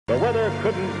The weather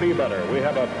couldn't be better. We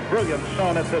have a brilliant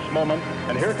sun at this moment,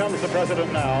 and here comes the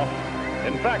president now.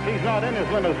 In fact, he's not in his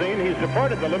limousine. He's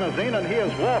departed the limousine, and he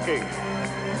is walking.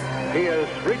 He is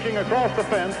reaching across the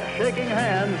fence, shaking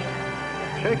hands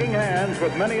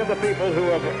with many of the people who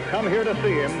have come here to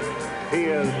see him.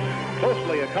 He is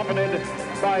closely accompanied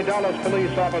by Dallas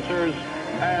police officers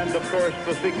and, of course,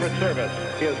 the Secret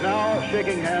Service. He is now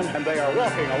shaking hands, and they are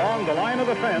walking along the line of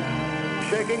the fence,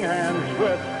 shaking hands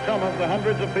with some of the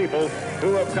hundreds of people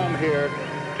who have come here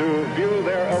to view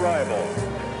their arrival.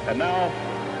 And now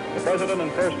the President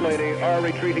and First Lady are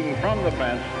retreating from the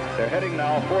fence. They're heading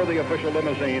now for the official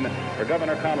limousine where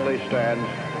Governor Connolly stands,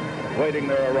 waiting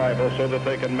their arrival so that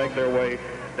they can make their way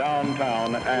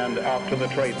downtown and out to the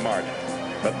Trade Mart.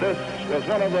 But this was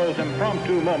one of those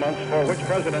impromptu moments for which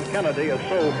President Kennedy is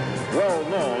so well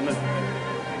known.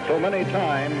 So many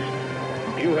times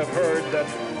you have heard that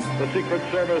the Secret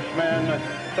Service men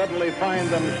suddenly find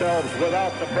themselves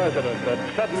without the president,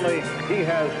 that suddenly he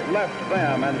has left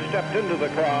them and stepped into the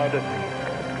crowd,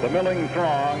 the milling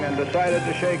throng, and decided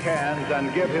to shake hands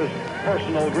and give his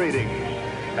personal greetings.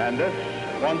 And this,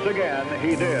 once again,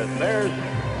 he did. There's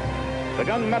the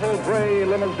gunmetal gray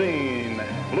limousine,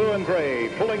 blue and gray,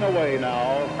 pulling away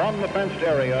now from the fenced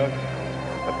area.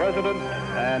 The president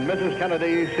and Mrs.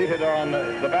 Kennedy seated on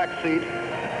the back seat,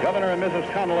 Governor and Mrs.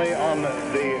 Connolly on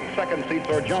the second seats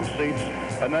or jump seats,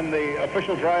 and then the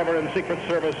official driver and Secret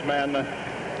Service men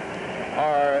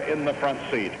are in the front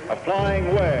seat. A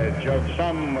flying wedge of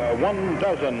some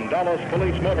 12 Dallas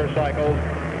police motorcycles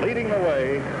leading the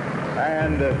way,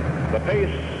 and the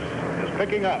pace is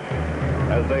picking up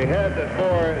as they head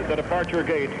for the departure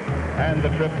gate and the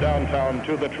trip downtown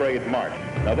to the Trade Mart.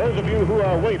 Now, those of you who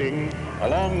are waiting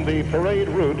along the parade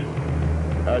route,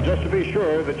 just to be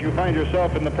sure that you find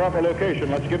yourself in the proper location,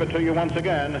 let's give it to you once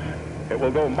again. It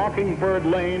will go Mockingbird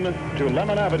Lane to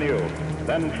Lemon Avenue,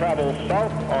 then travel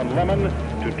south on Lemon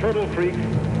to Turtle Creek,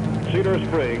 Cedar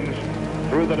Springs,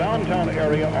 through the downtown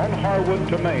area on Harwood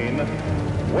to Maine,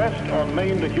 west on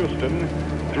Maine to Houston,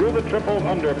 through the Triple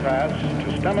Underpass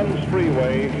to Stemmons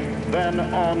Freeway, then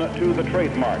on to the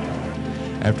Trade Mart.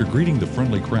 After greeting the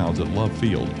friendly crowds at Love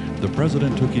Field, the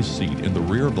president took his seat in the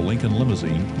rear of the Lincoln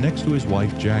limousine next to his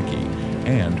wife Jackie,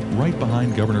 and right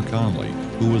behind Governor Connolly,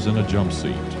 who was in a jump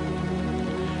seat.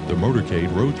 The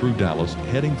motorcade rode through Dallas,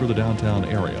 heading for the downtown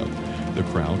area. The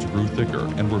crowds grew thicker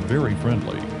and were very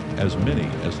friendly, as many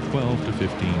as 12 to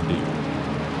 15 deep.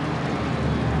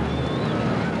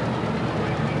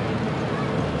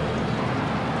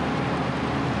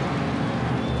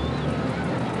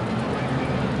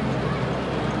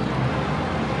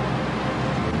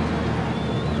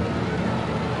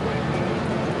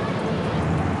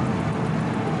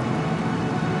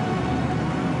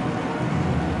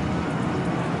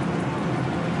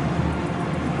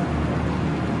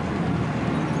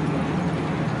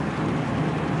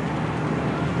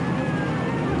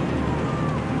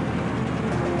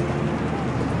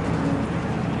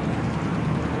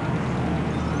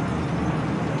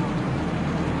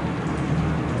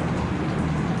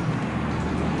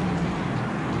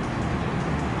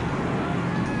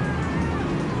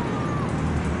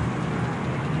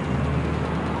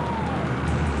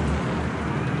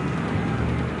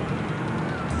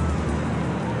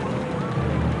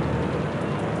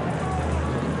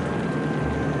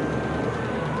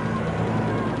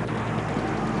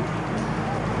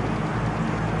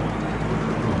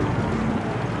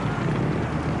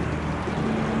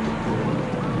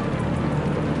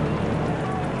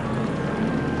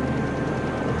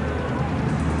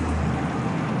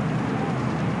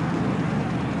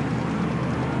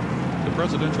 The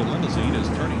presidential limousine is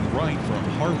turning right from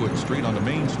Harwood Street onto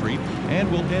Main Street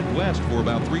and will head west for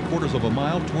about 3/4 of a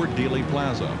mile toward Dealey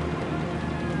Plaza.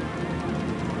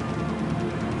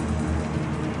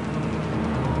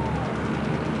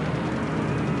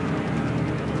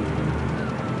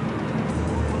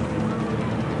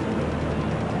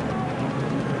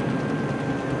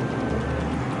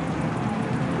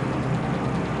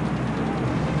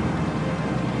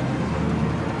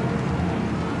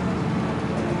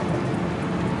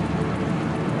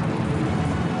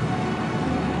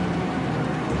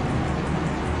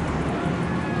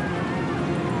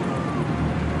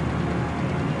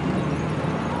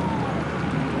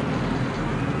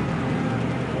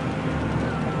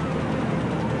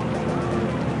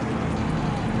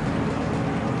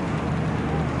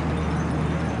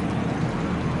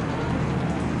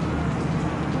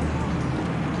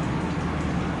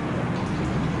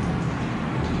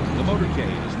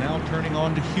 Motorcade is now turning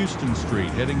on to Houston Street,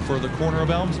 heading for the corner of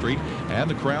Elm Street, and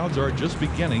the crowds are just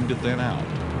beginning to thin out.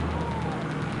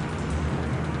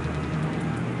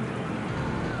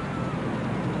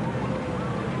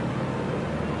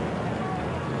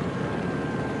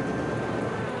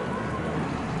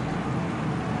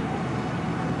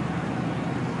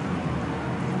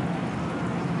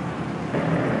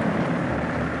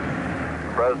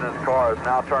 President's car is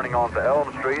now turning onto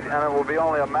Elm Street, and it will be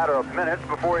only a matter of minutes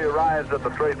before he arrives at the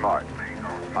trademark.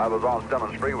 I was on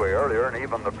Simmons Freeway earlier, and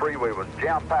even the freeway was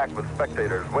jam-packed with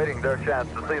spectators waiting their chance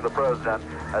to see the President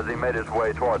as he made his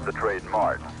way towards the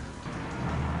trademark.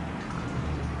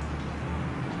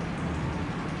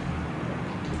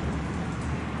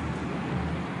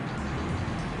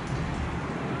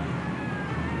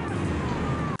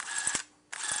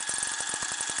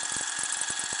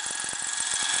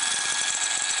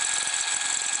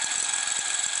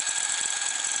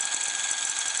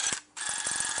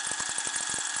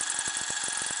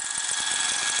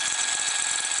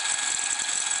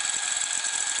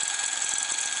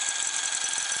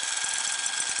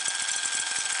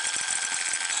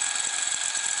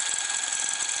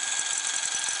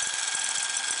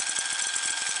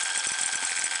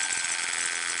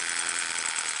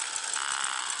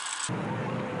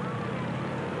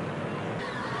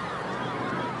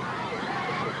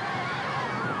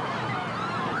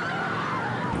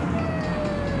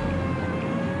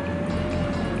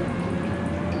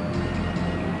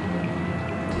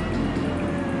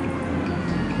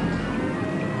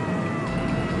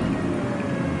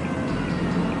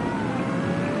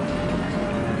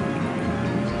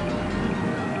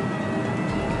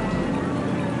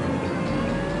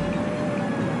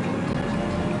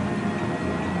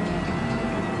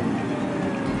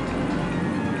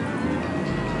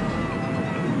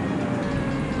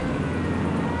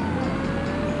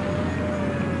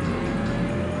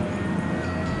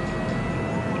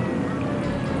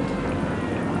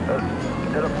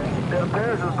 It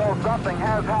appears as though something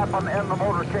has happened in the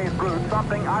motorcade route.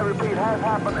 Something, I repeat, has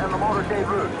happened in the motorcade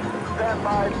route. Stand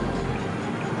by.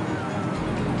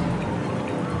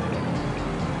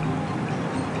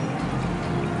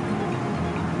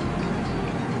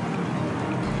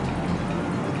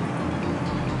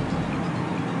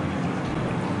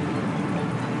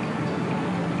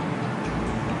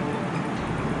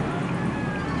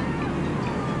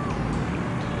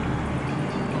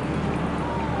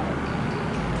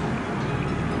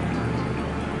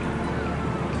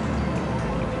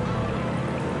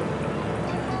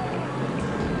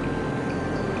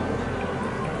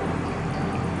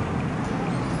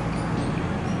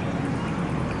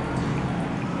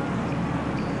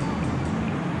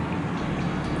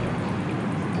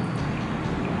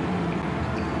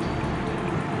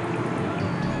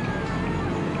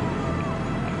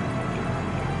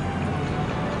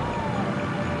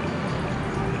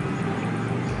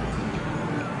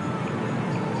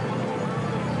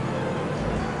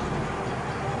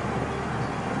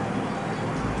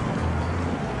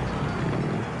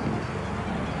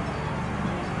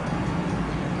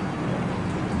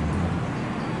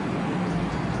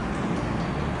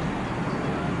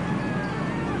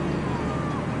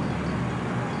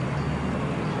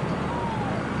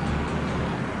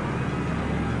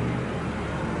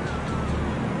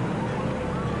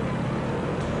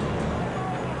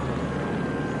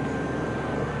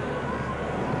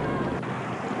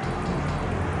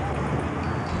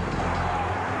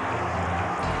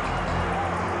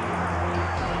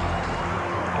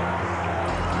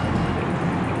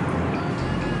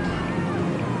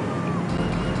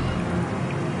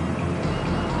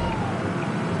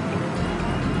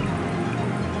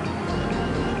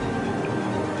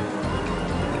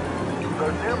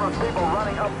 Numerous people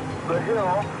running up the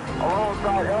hill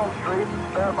alongside Elm Street,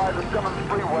 there by the Simmons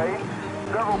Freeway.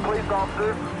 Several police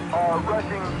officers are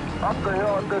rushing up the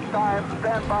hill at this time.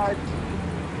 Stand by.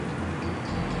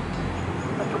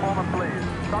 Just a moment,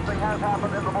 please. Something has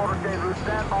happened in the motorcade route.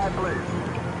 Stand by,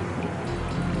 please.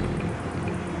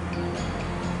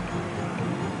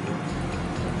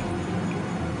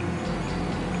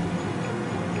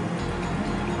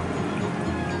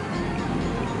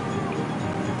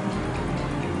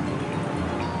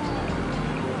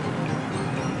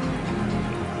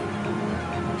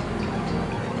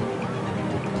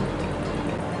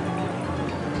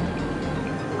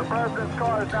 The President's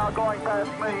car is now going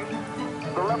past me.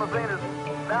 The limousine is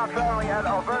now traveling at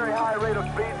a very high rate of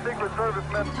speed. Secret Service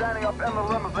men standing up in the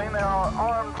limousine. They are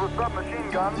armed with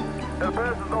submachine guns. It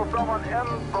appears as though someone in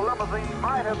the limousine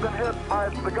might have been hit by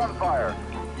the gunfire.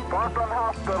 Parkland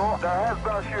Hospital, there has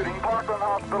been a shooting. Parkland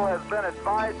Hospital has been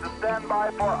advised to stand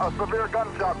by for a severe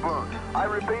gunshot wound. I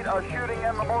repeat, a shooting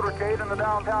in the motorcade in the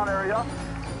downtown area.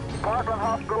 Parkland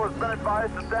Hospital has been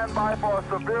advised to stand by for a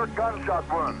severe gunshot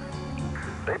wound.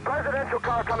 The presidential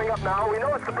car coming up now. We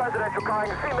know it's the presidential car.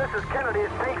 You can see Mrs.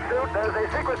 Kennedy's pink suit. There's a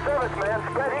Secret Service man,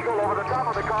 spread eagle, over the top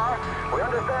of the car. We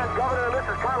understand Governor and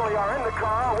Mrs. Connolly are in the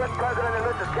car with President and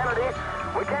Mrs. Kennedy.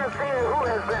 We We can't see who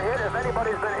has been hit, if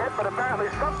anybody's been hit, but apparently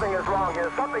something is wrong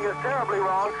here. Something is terribly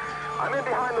wrong. I'm in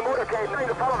behind the motorcade trying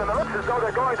to follow them. It looks as though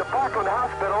they're going to Parkland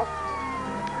Hospital.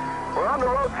 We're on the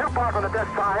road to Parkland at this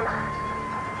time.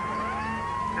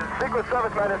 The Secret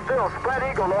Service man is still spread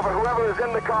eagle over whoever is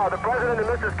in the car. The President and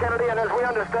Mrs. Kennedy, and as we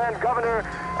understand, Governor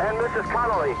and Mrs.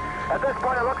 Connolly. At this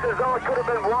point, it looks as though it could have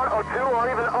been one or two or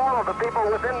even all of the people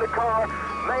within the car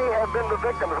may have been the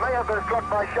victims, may have been struck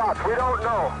by shots. We don't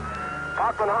know.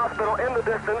 Parkland Hospital in the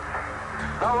distance.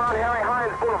 Now we're on Harry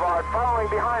Hines Boulevard, following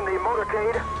behind the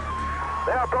motorcade.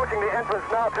 They're approaching the entrance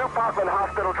now to Parkland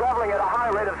Hospital, traveling at a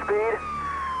high rate of speed.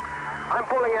 I'm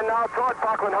pulling in now toward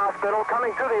Parkland Hospital,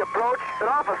 coming to the approach. An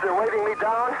officer waving me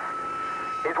down.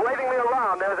 He's waving me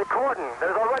around. There's a cordon.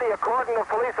 There's already a cordon of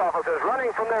police officers running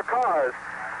from their cars,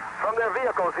 from their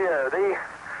vehicles here. The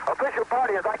official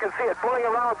party, as I can see it, pulling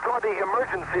around toward the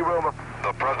emergency room.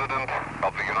 The President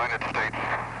of the United States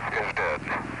is dead.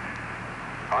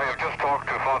 I have just talked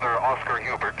to Father Oscar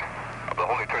Hubert of the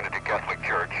Holy Trinity Catholic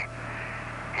Church.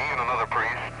 He and another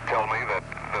priest tell me that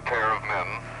the pair of men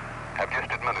have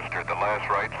just administered the last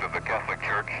rites of the Catholic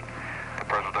Church to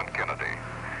President Kennedy.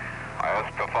 I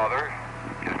asked the Father,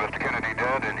 is Mr. Kennedy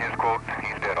dead? And his quote,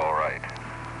 he's dead all right.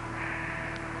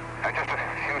 And just a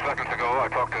few seconds ago, I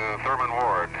talked to Thurman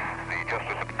Ward, the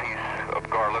Justice of the Peace of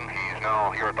Garland. He's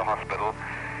now here at the hospital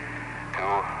to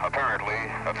apparently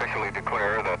officially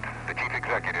declare that the Chief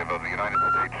Executive of the United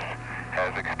States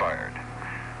has expired.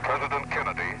 President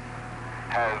Kennedy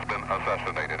has been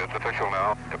assassinated. It's official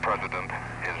now. The President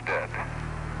is dead.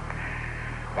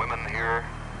 Women here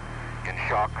in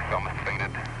shock, some have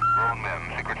fainted. Grown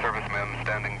men, Secret Service men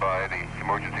standing by the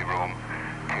emergency room,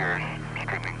 tears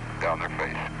streaming down their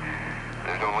face.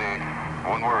 There's only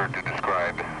one word to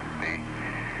describe the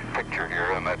picture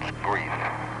here, and that's grief,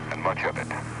 and much of it.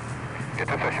 It's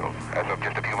official, as of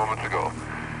just a few moments ago.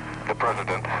 The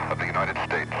President of the United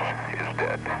States is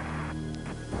dead.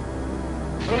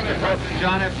 President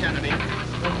John F. Kennedy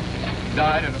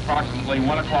died at approximately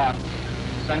 1 o'clock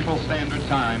Central Standard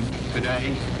Time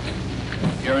today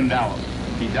here in Dallas.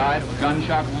 He died of a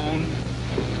gunshot wound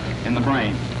in the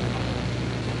brain.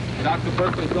 Dr.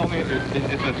 Berkeley told me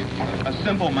it's a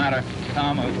simple matter,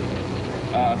 Tom, of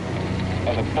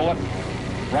a bullet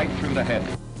right through the head.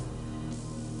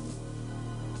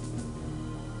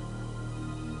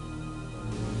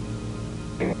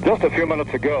 Just a few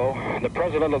minutes ago, the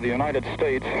President of the United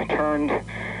States turned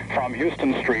from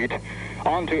Houston Street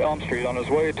onto Elm Street on his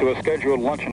way to a scheduled luncheon.